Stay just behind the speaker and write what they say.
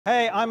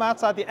Hey, I'm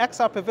outside the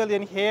XR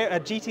Pavilion here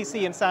at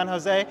GTC in San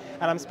Jose,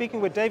 and I'm speaking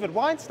with David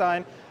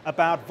Weinstein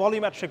about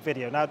volumetric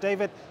video. Now,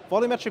 David,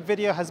 volumetric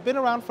video has been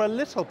around for a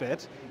little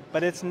bit,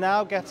 but it's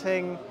now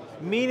getting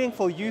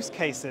meaningful use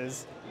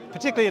cases,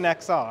 particularly in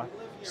XR.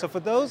 So for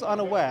those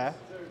unaware,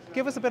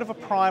 give us a bit of a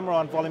primer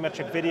on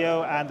volumetric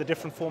video and the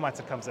different formats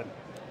it comes in.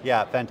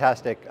 Yeah,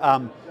 fantastic.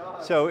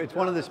 So it's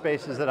one of the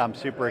spaces that I'm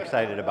super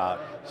excited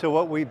about. So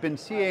what we've been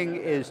seeing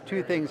is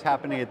two things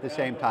happening at the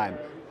same time.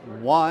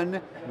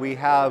 One, we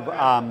have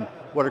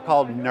what are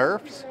called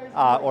NeRFs,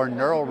 or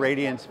neural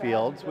radiance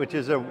fields, which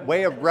is a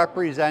way of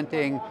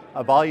representing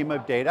a volume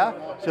of data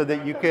so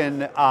that you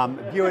can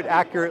view it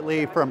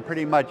accurately from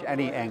pretty much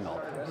any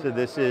angle. So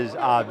this is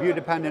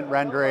view-dependent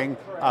rendering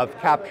of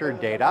captured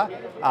data.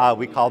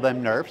 We call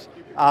them NeRFs.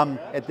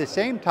 At the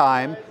same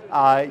time,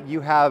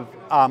 you have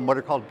what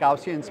are called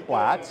Gaussian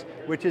Splats,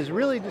 which is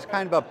really just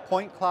kind of a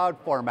point cloud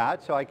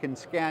format, so I can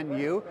scan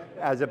you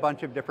as a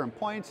bunch of different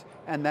points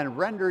and then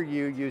render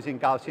you using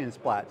Gaussian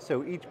Splats.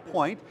 So each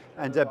point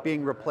ends up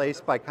being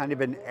replaced by kind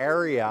of an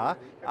area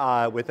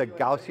with a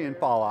Gaussian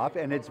fall off,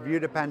 and it's view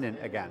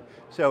dependent again.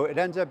 So it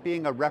ends up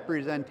being a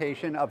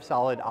representation of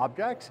solid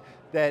objects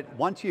that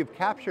once you've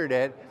captured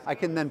it, I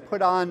can then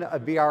put on a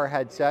VR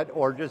headset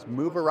or just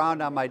move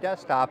around on my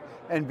desktop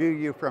and view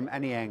you from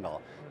any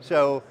angle.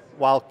 So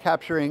while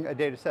capturing a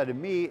data set of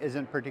me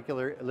isn't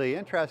particularly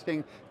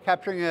interesting,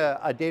 capturing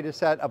a data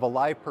set of a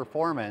live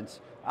performance,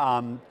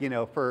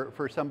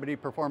 for somebody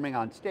performing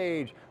on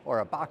stage or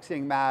a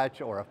boxing match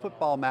or a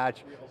football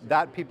match,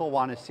 that people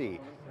want to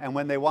see. And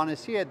when they want to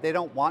see it, they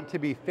don't want to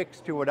be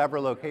fixed to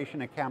whatever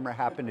location a camera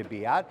happened to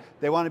be at.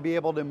 They want to be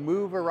able to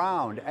move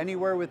around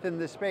anywhere within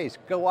the space,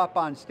 go up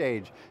on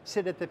stage,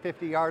 sit at the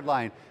 50-yard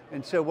line.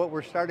 And so what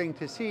we're starting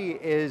to see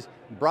is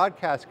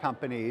broadcast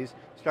companies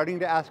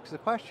starting to ask the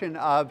question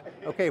of,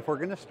 okay, if we're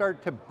going to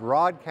start to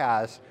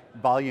broadcast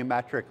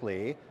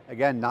volumetrically,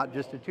 again, not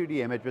just a 2D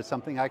image, but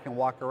something I can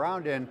walk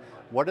around in,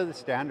 what are the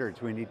standards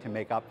we need to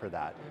make up for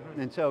that?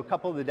 And so a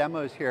couple of the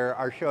demos here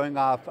are showing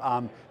off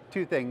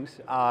two things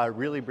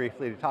really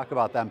briefly to talk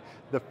about them.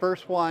 The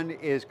first one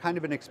is kind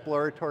of an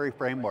exploratory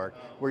framework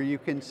where you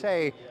can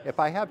say, if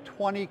I have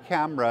 20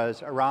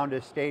 cameras around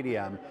a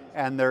stadium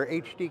and they're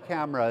HD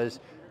cameras,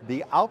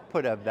 the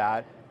output of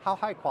that, how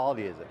high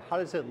quality is it? How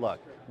does it look?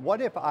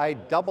 What if I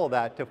double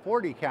that to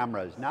 40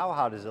 cameras? Now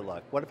how does it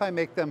look? What if I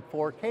make them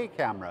 4K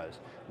cameras?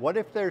 What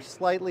if they're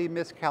slightly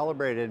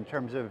miscalibrated in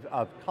terms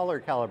of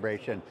color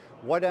calibration?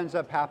 What ends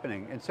up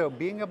happening? And so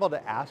being able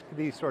to ask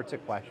these sorts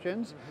of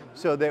questions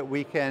so that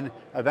we can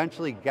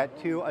eventually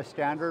get to a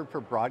standard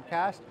for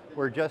broadcast,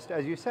 we're just,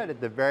 as you said,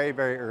 at the very,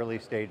 very early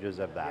stages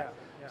of that.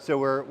 Yeah. So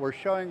we're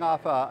showing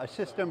off a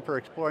system for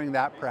exploring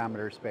that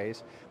parameter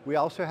space. We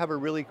also have a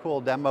really cool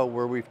demo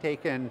where we've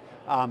taken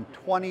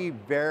 20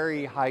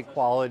 very high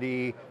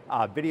quality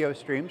video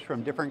streams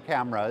from different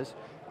cameras.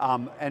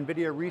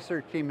 NVIDIA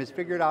research team has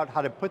figured out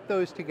how to put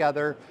those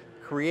together,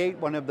 create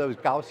one of those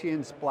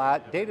Gaussian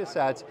splat data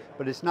sets,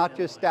 but it's not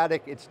just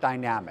static, it's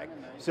dynamic.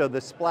 So the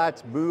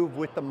splats move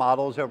with the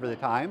models over the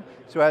time.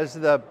 So as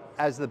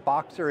the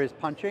boxer is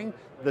punching,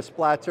 the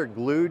splats are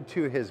glued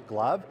to his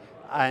glove.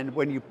 And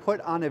when you put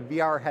on a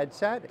VR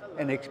headset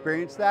and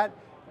experience that,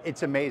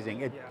 it's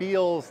amazing. It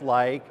feels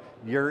like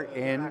you're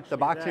in the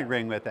boxing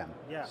ring with him.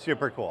 Yeah.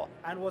 Super cool.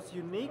 And what's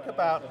unique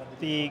about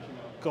the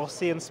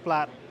Gaussian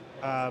splat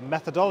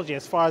methodology,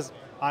 as far as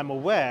I'm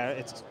aware,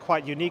 it's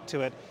quite unique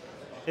to it,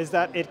 is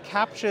that it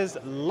captures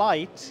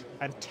light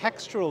and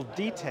textural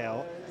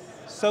detail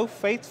so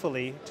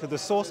faithfully to the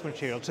source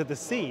material, to the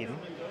scene.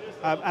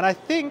 And I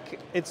think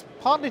it's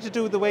partly to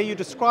do with the way you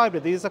described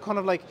it. These are kind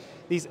of like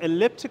these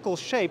elliptical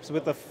shapes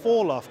with a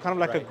fall off, kind of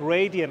like a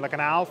gradient, like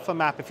an alpha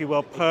map, if you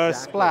will, per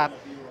splat,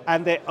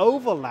 and they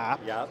overlap.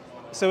 Yep.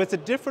 So it's a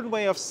different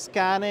way of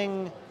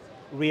scanning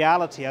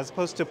reality as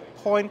opposed to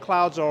point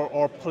clouds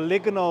or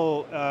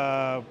polygonal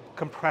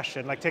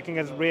compression, like taking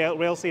a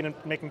real scene and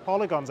making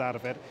polygons out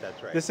of it.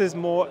 That's right. This is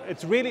more,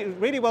 it's really,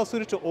 really well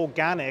suited to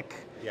organic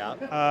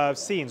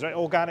scenes, right?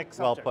 Organic subjects.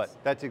 Well put,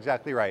 that's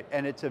exactly right.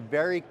 And it's a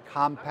very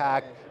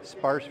compact,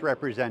 sparse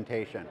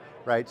representation,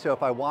 right? So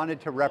if I wanted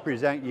to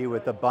represent you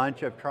with a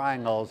bunch of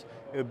triangles,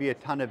 it would be a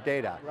ton of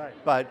data. Right.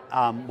 But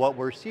what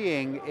we're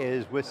seeing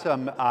is with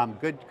some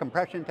good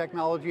compression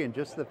technology and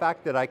just the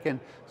fact that I can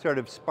sort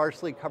of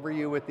sparsely cover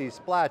you with these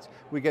splats,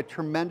 we get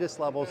tremendous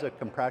levels of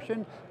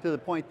compression to the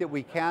point that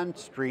we can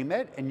stream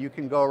it and you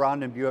can go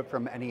around and view it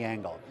from any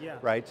angle,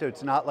 right? So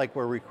it's not like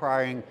we're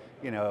requiring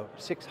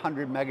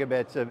 600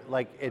 megabits of,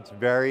 like, it's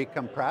very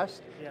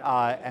compressed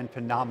and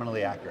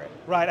phenomenally accurate.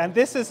 Right, and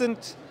this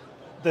isn't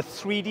the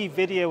 3D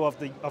video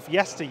of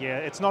yesteryear.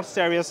 It's not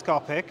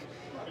stereoscopic.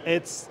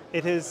 It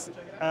is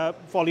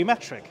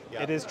volumetric.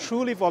 Yep. It is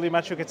truly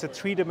volumetric. It's a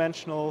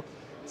three-dimensional,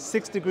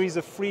 6 degrees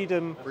of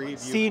freedom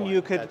scene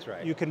you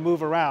can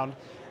move around.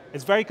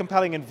 It's very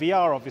compelling in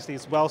VR, obviously.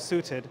 It's well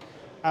suited.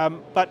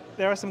 But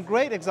there are some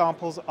great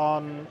examples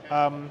on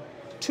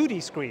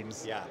 2D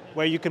screens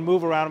where you can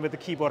move around with the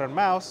keyboard and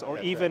mouse, or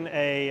even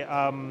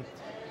a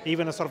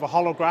even a sort of a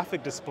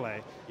holographic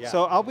display. Yeah.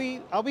 So are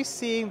we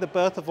seeing the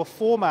birth of a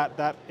format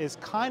that is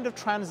kind of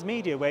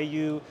transmedia, where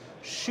you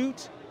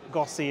shoot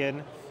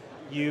Gaussian,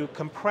 you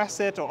compress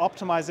it or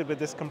optimize it with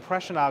this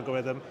compression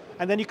algorithm,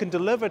 and then you can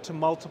deliver to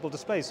multiple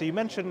displays. So you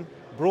mentioned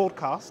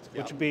broadcast,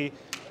 which would be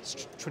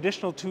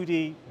traditional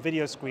 2D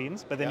video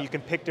screens, but then you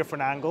can pick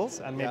different angles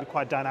and maybe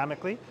quite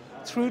dynamically,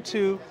 through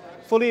to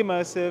fully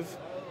immersive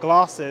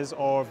glasses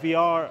or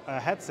VR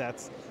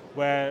headsets,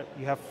 where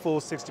you have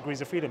full 6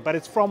 degrees of freedom. But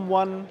it's from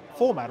one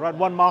format, right?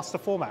 One master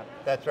format.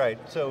 That's right.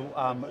 So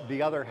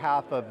the other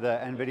half of the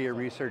NVIDIA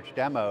research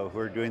demo, who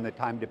are doing the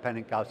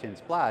time-dependent Gaussian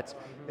splats,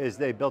 is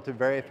they built a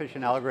very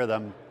efficient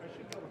algorithm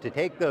to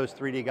take those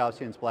 3D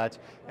Gaussian splats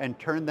and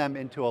turn them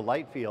into a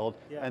light field,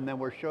 and then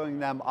we're showing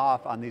them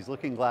off on these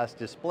looking glass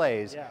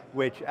displays,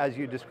 which, as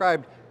you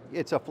described,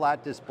 it's a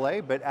flat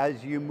display, but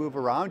as you move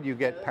around, you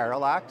get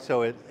parallax,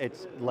 so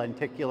it's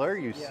lenticular.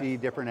 You see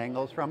different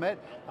angles from it.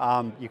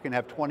 You can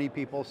have 20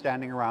 people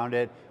standing around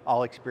it,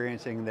 all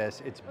experiencing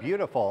this. It's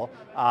beautiful,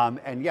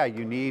 and yeah,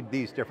 you need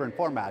these different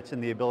formats,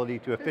 and the ability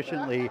to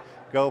efficiently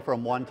go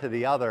from one to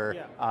the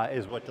other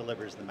is what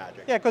delivers the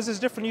magic. Yeah, because there's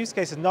different use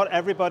cases. Not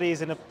everybody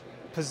is in a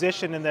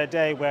position in their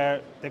day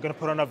where they're going to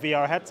put on a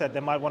VR headset. They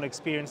might want to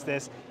experience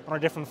this on a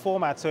different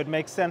format, so it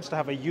makes sense to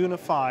have a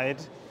unified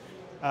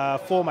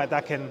format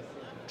that can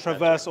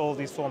traverse all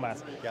these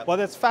formats. Well,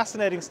 that's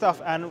fascinating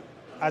stuff, and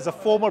as a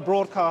former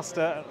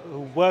broadcaster who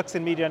works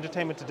in media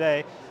entertainment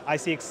today, I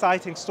see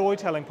exciting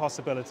storytelling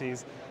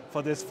possibilities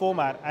for this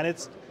format, and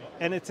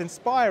it's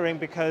inspiring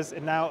because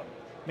it now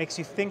makes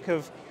you think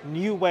of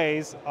new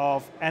ways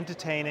of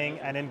entertaining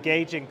and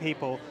engaging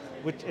people,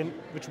 which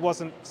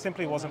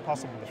simply wasn't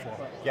possible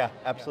before. Yeah,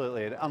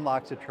 absolutely. It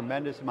unlocks a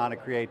tremendous amount of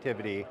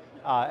creativity,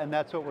 and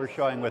that's what we're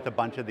showing with a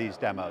bunch of these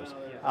demos.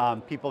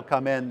 People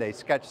come in, they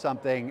sketch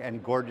something,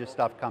 and gorgeous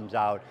stuff comes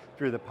out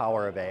through the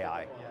power of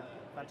AI. Yeah,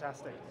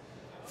 fantastic.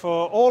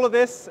 For all of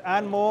this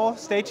and more,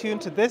 stay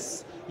tuned to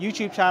this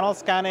YouTube channel,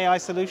 Scan AI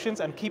Solutions,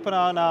 and keep an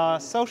eye on our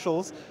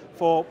socials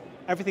for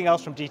everything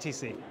else from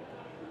GTC.